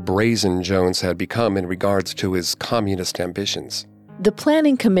proving how brazen Jones had become in regards to his communist ambitions. The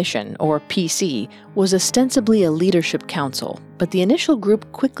Planning Commission, or PC, was ostensibly a leadership council, but the initial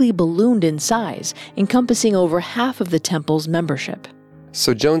group quickly ballooned in size, encompassing over half of the temple's membership.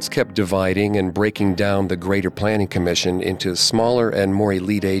 So Jones kept dividing and breaking down the Greater Planning Commission into smaller and more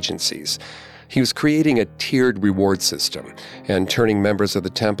elite agencies. He was creating a tiered reward system and turning members of the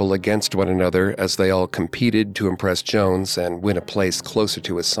temple against one another as they all competed to impress Jones and win a place closer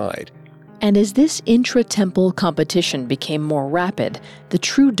to his side. And as this intra-temple competition became more rapid, the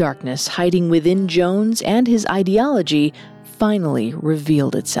true darkness hiding within Jones and his ideology finally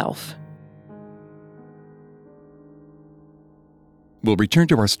revealed itself. We'll return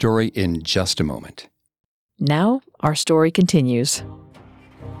to our story in just a moment. Now, our story continues.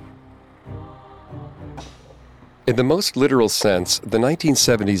 In the most literal sense, the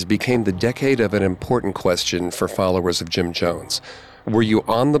 1970s became the decade of an important question for followers of Jim Jones. Were you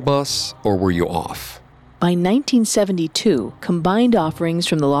on the bus or were you off? By 1972, combined offerings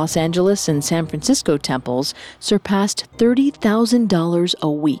from the Los Angeles and San Francisco temples surpassed $30,000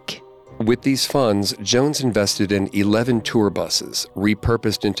 a week. With these funds, Jones invested in 11 tour buses,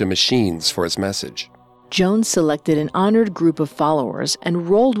 repurposed into machines for his message. Jones selected an honored group of followers and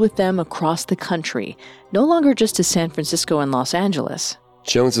rolled with them across the country, no longer just to San Francisco and Los Angeles.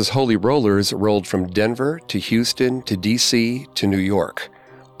 Jones's Holy Rollers rolled from Denver to Houston to D.C. to New York,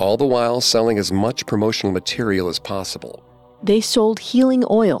 all the while selling as much promotional material as possible. They sold healing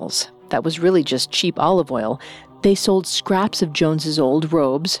oils. That was really just cheap olive oil. They sold scraps of Jones's old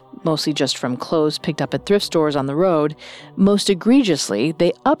robes, mostly just from clothes picked up at thrift stores on the road. Most egregiously,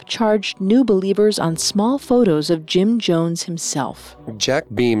 they upcharged new believers on small photos of Jim Jones himself. Jack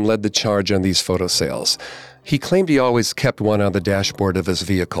Beam led the charge on these photo sales. He claimed he always kept one on the dashboard of his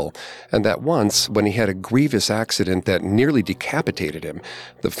vehicle, and that once, when he had a grievous accident that nearly decapitated him,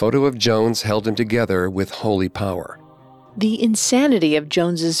 the photo of Jones held him together with holy power. The insanity of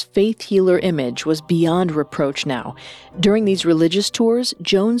Jones's faith healer image was beyond reproach now. During these religious tours,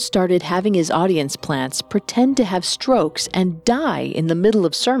 Jones started having his audience plants pretend to have strokes and die in the middle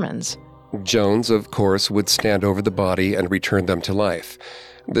of sermons. Jones, of course, would stand over the body and return them to life.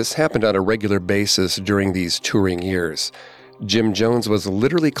 This happened on a regular basis during these touring years. Jim Jones was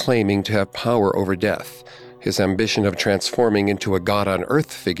literally claiming to have power over death. His ambition of transforming into a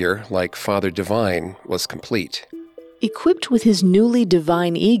God-on-earth figure like Father Divine was complete. Equipped with his newly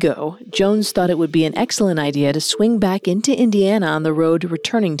divine ego, Jones thought it would be an excellent idea to swing back into Indiana on the road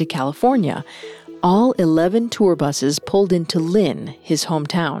returning to California. All 11 tour buses pulled into Lynn, his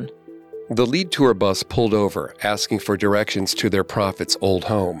hometown. The lead tour bus pulled over, asking for directions to their prophet's old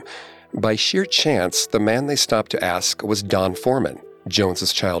home. By sheer chance, the man they stopped to ask was Don Foreman,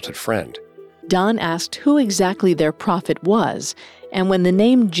 Jones's childhood friend. Don asked who exactly their prophet was, and when the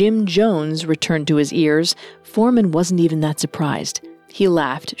name Jim Jones returned to his ears, Foreman wasn't even that surprised. He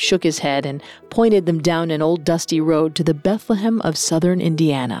laughed, shook his head, and pointed them down an old dusty road to the Bethlehem of southern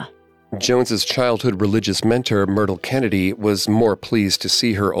Indiana. Jones's childhood religious mentor, Myrtle Kennedy, was more pleased to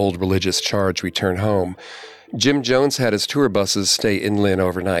see her old religious charge return home. Jim Jones had his tour buses stay in Lynn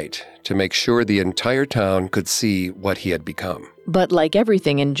overnight to make sure the entire town could see what he had become. But like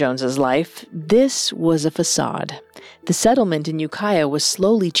everything in Jones's life, this was a facade. The settlement in Ukiah was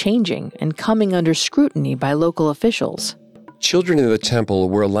slowly changing and coming under scrutiny by local officials. Children in the temple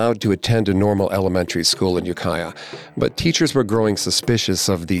were allowed to attend a normal elementary school in Ukiah, but teachers were growing suspicious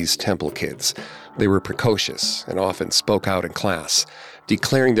of these temple kids. They were precocious and often spoke out in class,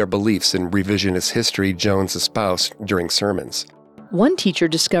 declaring their beliefs in revisionist history Jones espoused during sermons. One teacher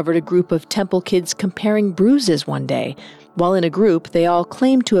discovered a group of temple kids comparing bruises one day. While in a group, they all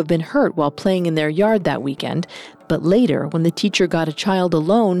claimed to have been hurt while playing in their yard that weekend, but later, when the teacher got a child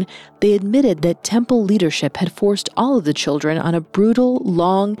alone, they admitted that temple leadership had forced all of the children on a brutal,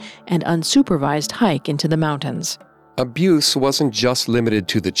 long, and unsupervised hike into the mountains. Abuse wasn't just limited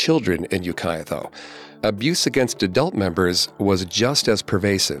to the children in Ukiah, though. Abuse against adult members was just as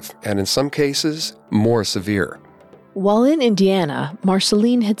pervasive, and in some cases, more severe. While in Indiana,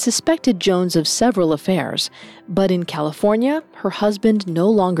 Marceline had suspected Jones of several affairs, but in California, her husband no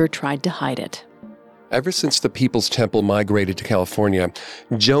longer tried to hide it. Ever since the People's Temple migrated to California,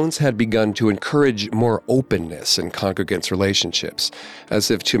 Jones had begun to encourage more openness in congregants' relationships,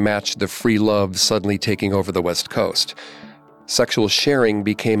 as if to match the free love suddenly taking over the West Coast. Sexual sharing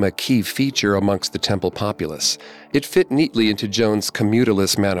became a key feature amongst the temple populace. It fit neatly into Jones'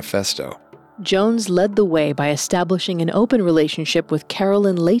 commutalist manifesto. Jones led the way by establishing an open relationship with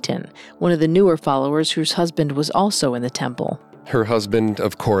Carolyn Layton, one of the newer followers whose husband was also in the temple. Her husband,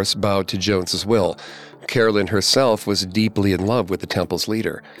 of course, bowed to Jones's will. Carolyn herself was deeply in love with the temple's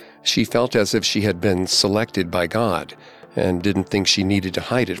leader. She felt as if she had been selected by God and didn't think she needed to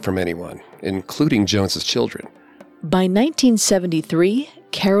hide it from anyone, including Jones's children. By 1973,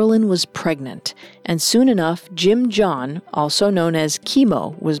 Carolyn was pregnant, and soon enough, Jim John, also known as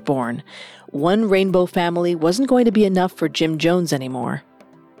Chemo, was born. One rainbow family wasn't going to be enough for Jim Jones anymore.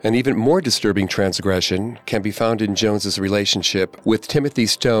 An even more disturbing transgression can be found in Jones's relationship with Timothy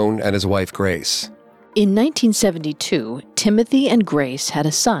Stone and his wife Grace. In 1972, Timothy and Grace had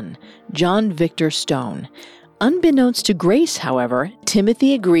a son, John Victor Stone. Unbeknownst to Grace, however,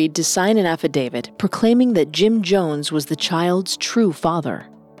 Timothy agreed to sign an affidavit proclaiming that Jim Jones was the child's true father.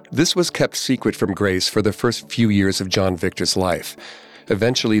 This was kept secret from Grace for the first few years of John Victor's life.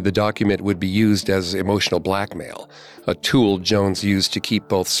 Eventually, the document would be used as emotional blackmail, a tool Jones used to keep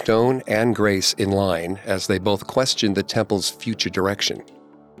both Stone and Grace in line as they both questioned the temple's future direction.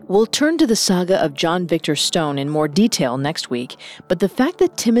 We'll turn to the saga of John Victor Stone in more detail next week, but the fact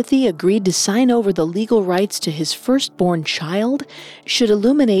that Timothy agreed to sign over the legal rights to his firstborn child should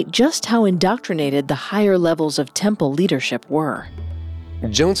illuminate just how indoctrinated the higher levels of temple leadership were.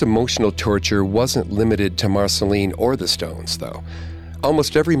 Jones' emotional torture wasn't limited to Marceline or the Stones, though.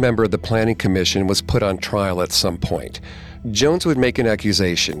 Almost every member of the Planning Commission was put on trial at some point. Jones would make an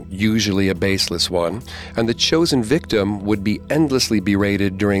accusation, usually a baseless one, and the chosen victim would be endlessly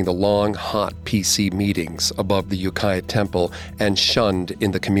berated during the long, hot PC meetings above the Ukiah Temple and shunned in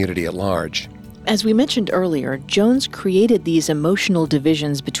the community at large. As we mentioned earlier, Jones created these emotional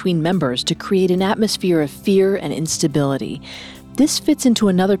divisions between members to create an atmosphere of fear and instability. This fits into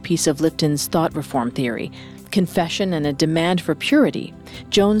another piece of Lifton's thought reform theory, confession and a demand for purity.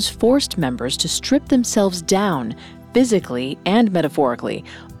 Jones forced members to strip themselves down, physically and metaphorically.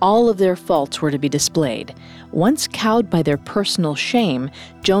 All of their faults were to be displayed. Once cowed by their personal shame,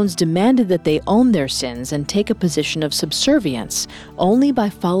 Jones demanded that they own their sins and take a position of subservience. Only by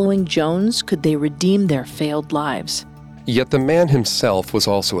following Jones could they redeem their failed lives. Yet the man himself was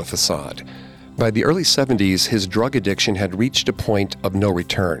also a facade. By the early 70s, his drug addiction had reached a point of no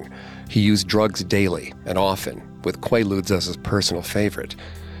return. He used drugs daily and often, with Quaaludes as his personal favorite.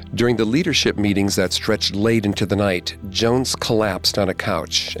 During the leadership meetings that stretched late into the night, Jones collapsed on a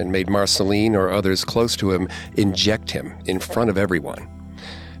couch and made Marceline or others close to him inject him in front of everyone.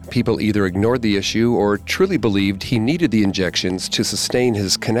 People either ignored the issue or truly believed he needed the injections to sustain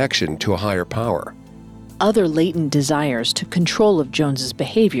his connection to a higher power. Other latent desires took control of Jones's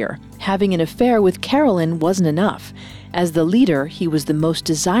behavior. Having an affair with Carolyn wasn't enough. As the leader, he was the most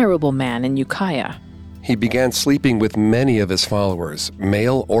desirable man in Ukiah. He began sleeping with many of his followers,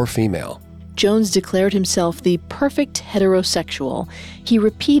 male or female. Jones declared himself the perfect heterosexual. He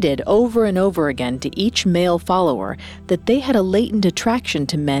repeated over and over again to each male follower that they had a latent attraction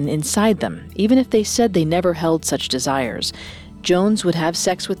to men inside them, even if they said they never held such desires. Jones would have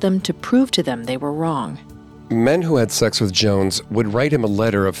sex with them to prove to them they were wrong. Men who had sex with Jones would write him a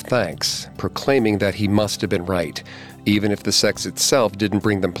letter of thanks, proclaiming that he must have been right. Even if the sex itself didn't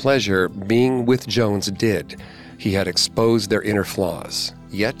bring them pleasure, being with Jones did. He had exposed their inner flaws.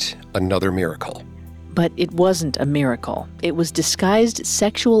 Yet another miracle. But it wasn't a miracle. It was disguised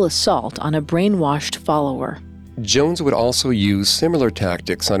sexual assault on a brainwashed follower. Jones would also use similar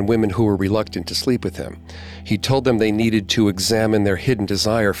tactics on women who were reluctant to sleep with him. He told them they needed to examine their hidden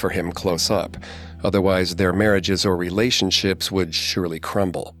desire for him close up. Otherwise, their marriages or relationships would surely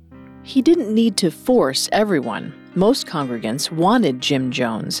crumble. He didn't need to force everyone. Most congregants wanted Jim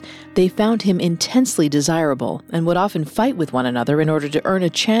Jones. They found him intensely desirable and would often fight with one another in order to earn a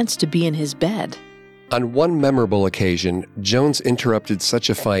chance to be in his bed. On one memorable occasion, Jones interrupted such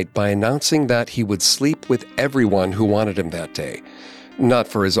a fight by announcing that he would sleep with everyone who wanted him that day. Not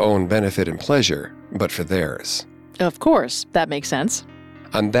for his own benefit and pleasure, but for theirs. Of course, that makes sense.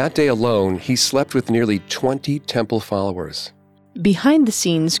 On that day alone, he slept with nearly 20 temple followers. Behind the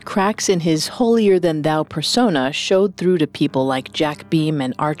scenes, cracks in his holier-than-thou persona showed through to people like Jack Beam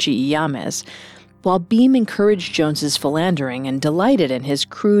and Archie Iyames. While Beam encouraged Jones's philandering and delighted in his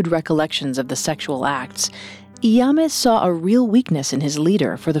crude recollections of the sexual acts, Iyames saw a real weakness in his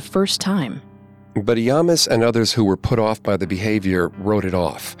leader for the first time. But Iyames and others who were put off by the behavior wrote it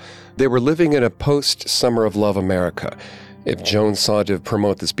off. They were living in a post-Summer of Love America. If Jones sought to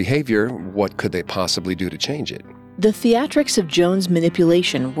promote this behavior, what could they possibly do to change it? The theatrics of Jones'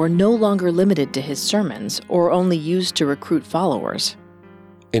 manipulation were no longer limited to his sermons or only used to recruit followers.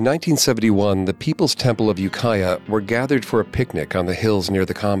 In 1971, the People's Temple of Ukiah were gathered for a picnic on the hills near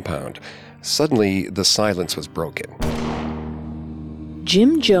the compound. Suddenly, the silence was broken.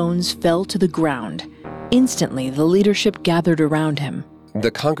 Jim Jones fell to the ground. Instantly, the leadership gathered around him.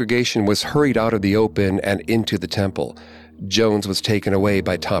 The congregation was hurried out of the open and into the temple. Jones was taken away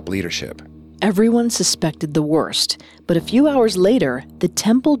by top leadership. Everyone suspected the worst, but a few hours later, the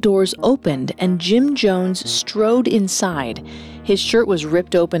temple doors opened and Jim Jones strode inside. His shirt was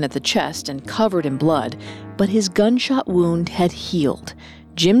ripped open at the chest and covered in blood, but his gunshot wound had healed.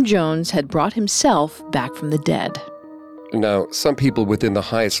 Jim Jones had brought himself back from the dead. Now, some people within the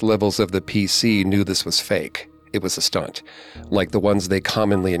highest levels of the PC knew this was fake. It was a stunt, like the ones they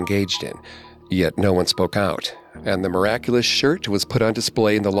commonly engaged in. Yet no one spoke out, and the miraculous shirt was put on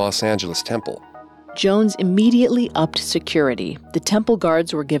display in the Los Angeles temple. Jones immediately upped security. The temple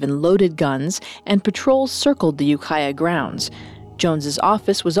guards were given loaded guns, and patrols circled the Ukiah grounds. Jones's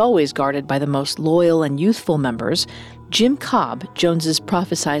office was always guarded by the most loyal and youthful members. Jim Cobb, Jones's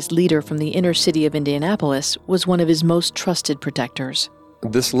prophesized leader from the inner city of Indianapolis, was one of his most trusted protectors.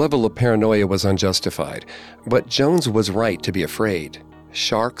 This level of paranoia was unjustified, but Jones was right to be afraid.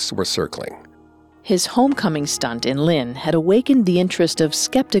 Sharks were circling. His homecoming stunt in Lynn had awakened the interest of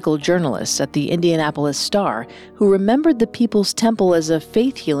skeptical journalists at the Indianapolis Star, who remembered the People's Temple as a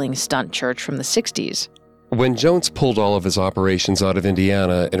faith-healing stunt church from the 60s. When Jones pulled all of his operations out of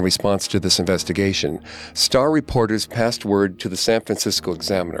Indiana in response to this investigation, Star reporters passed word to the San Francisco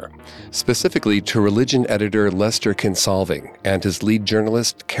Examiner, specifically to religion editor Lester Kinsolving and his lead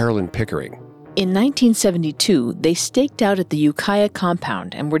journalist Carolyn Pickering. In 1972, they staked out at the Ukiah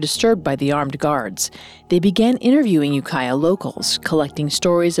compound and were disturbed by the armed guards. They began interviewing Ukiah locals, collecting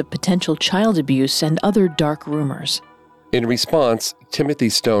stories of potential child abuse and other dark rumors. In response, Timothy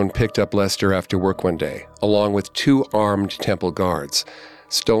Stone picked up Lester after work one day, along with 2 armed temple guards.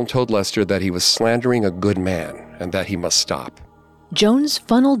 Stone told Lester that he was slandering a good man and that he must stop. Jones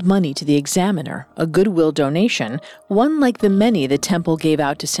funneled money to the Examiner, a goodwill donation, one like the many the temple gave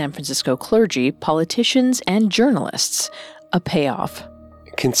out to San Francisco clergy, politicians, and journalists. A payoff.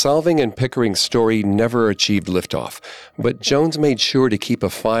 Kinsolving and Pickering's story never achieved liftoff, but Jones made sure to keep a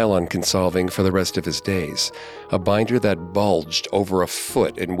file on Kinsolving for the rest of his days, a binder that bulged over a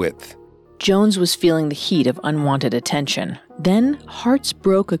foot in width. Jones was feeling the heat of unwanted attention. Then hearts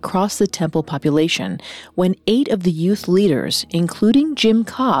broke across the temple population when 8 of the youth leaders, including Jim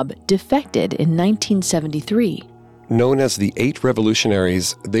Cobb, defected in 1973. Known as the 8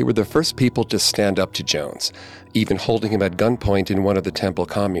 Revolutionaries, they were the first people to stand up to Jones, even holding him at gunpoint in one of the temple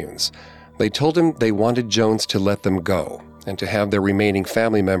communes. They told him they wanted Jones to let them go and to have their remaining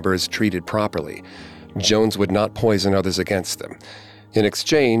family members treated properly. Jones would not poison others against them. In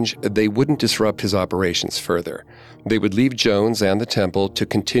exchange, they wouldn't disrupt his operations further. They would leave Jones and the temple to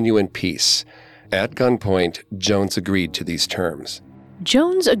continue in peace. At gunpoint, Jones agreed to these terms.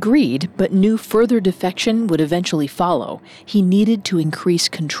 Jones agreed, but knew further defection would eventually follow. He needed to increase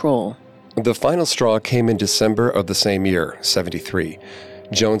control. The final straw came in December of the same year, 73.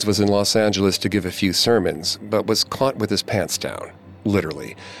 Jones was in Los Angeles to give a few sermons, but was caught with his pants down,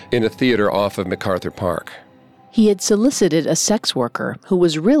 literally, in a theater off of MacArthur Park. He had solicited a sex worker who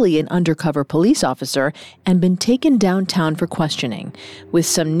was really an undercover police officer and been taken downtown for questioning. With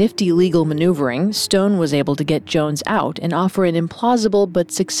some nifty legal maneuvering, Stone was able to get Jones out and offer an implausible but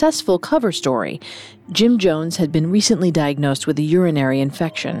successful cover story. Jim Jones had been recently diagnosed with a urinary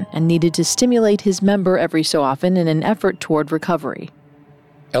infection and needed to stimulate his member every so often in an effort toward recovery.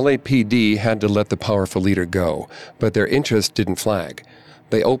 LAPD had to let the powerful leader go, but their interest didn't flag.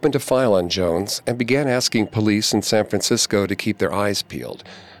 They opened a file on Jones and began asking police in San Francisco to keep their eyes peeled.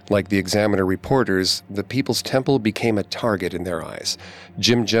 Like the Examiner reporters, the People's Temple became a target in their eyes.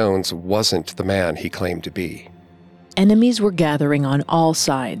 Jim Jones wasn't the man he claimed to be. Enemies were gathering on all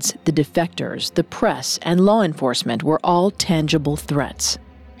sides. The defectors, the press, and law enforcement were all tangible threats.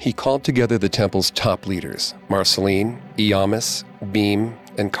 He called together the temple's top leaders, Marceline, Iamis, Beam,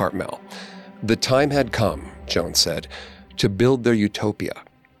 and Cartmel. The time had come, Jones said, to build their utopia.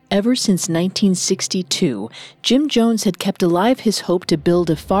 Ever since 1962, Jim Jones had kept alive his hope to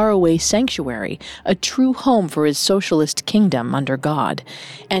build a faraway sanctuary, a true home for his socialist kingdom under God.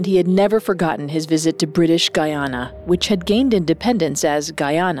 And he had never forgotten his visit to British Guyana, which had gained independence as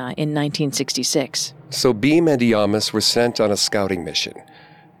Guyana in 1966. So Beam and Iamis were sent on a scouting mission.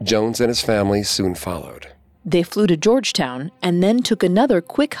 Jones and his family soon followed. They flew to Georgetown and then took another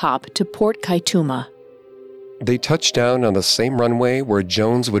quick hop to Port Kaituma. They touched down on the same runway where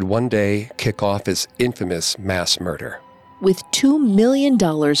Jones would one day kick off his infamous mass murder. With $2 million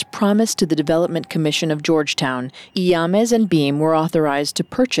promised to the Development Commission of Georgetown, Iames and Beam were authorized to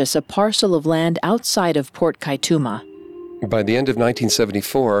purchase a parcel of land outside of Port Kaituma. By the end of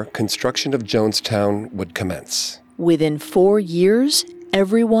 1974, construction of Jonestown would commence. Within 4 years,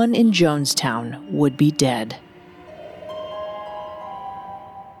 everyone in Jonestown would be dead.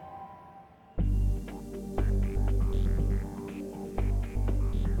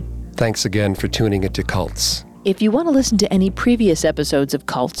 Thanks again for tuning into Cults. If you want to listen to any previous episodes of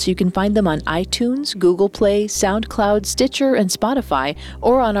Cults, you can find them on iTunes, Google Play, SoundCloud, Stitcher, and Spotify,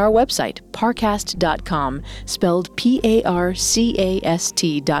 or on our website, parcast.com, spelled P-A-R-C-A-S-T.com.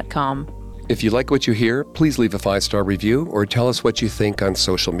 If you like what you hear, please leave a 5-star review or tell us what you think on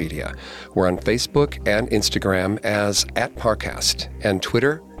social media. We're on Facebook and Instagram as @Parcast and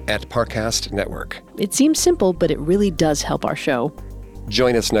Twitter @Parcast Network. It seems simple, but it really does help our show.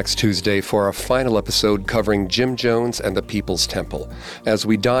 Join us next Tuesday for our final episode covering Jim Jones and the People's Temple, as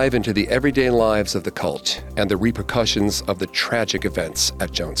we dive into the everyday lives of the cult and the repercussions of the tragic events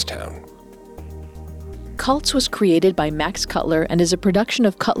at Jonestown. Cults was created by Max Cutler and is a production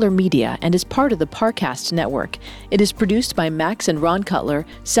of Cutler Media and is part of the Parcast Network. It is produced by Max and Ron Cutler,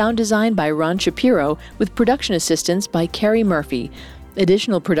 sound design by Ron Shapiro, with production assistance by Carrie Murphy.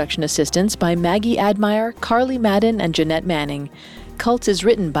 Additional production assistance by Maggie Admire, Carly Madden, and Jeanette Manning. Cults is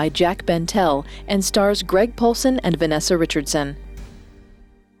written by Jack Bentel and stars Greg Polson and Vanessa Richardson.